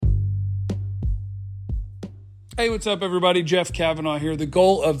Hey, what's up, everybody? Jeff Kavanaugh here. The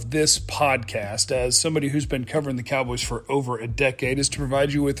goal of this podcast, as somebody who's been covering the Cowboys for over a decade, is to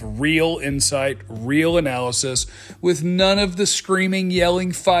provide you with real insight, real analysis, with none of the screaming,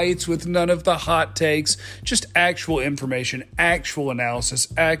 yelling fights, with none of the hot takes, just actual information, actual analysis,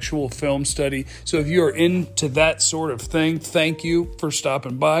 actual film study. So if you are into that sort of thing, thank you for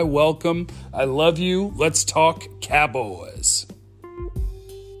stopping by. Welcome. I love you. Let's talk Cowboys.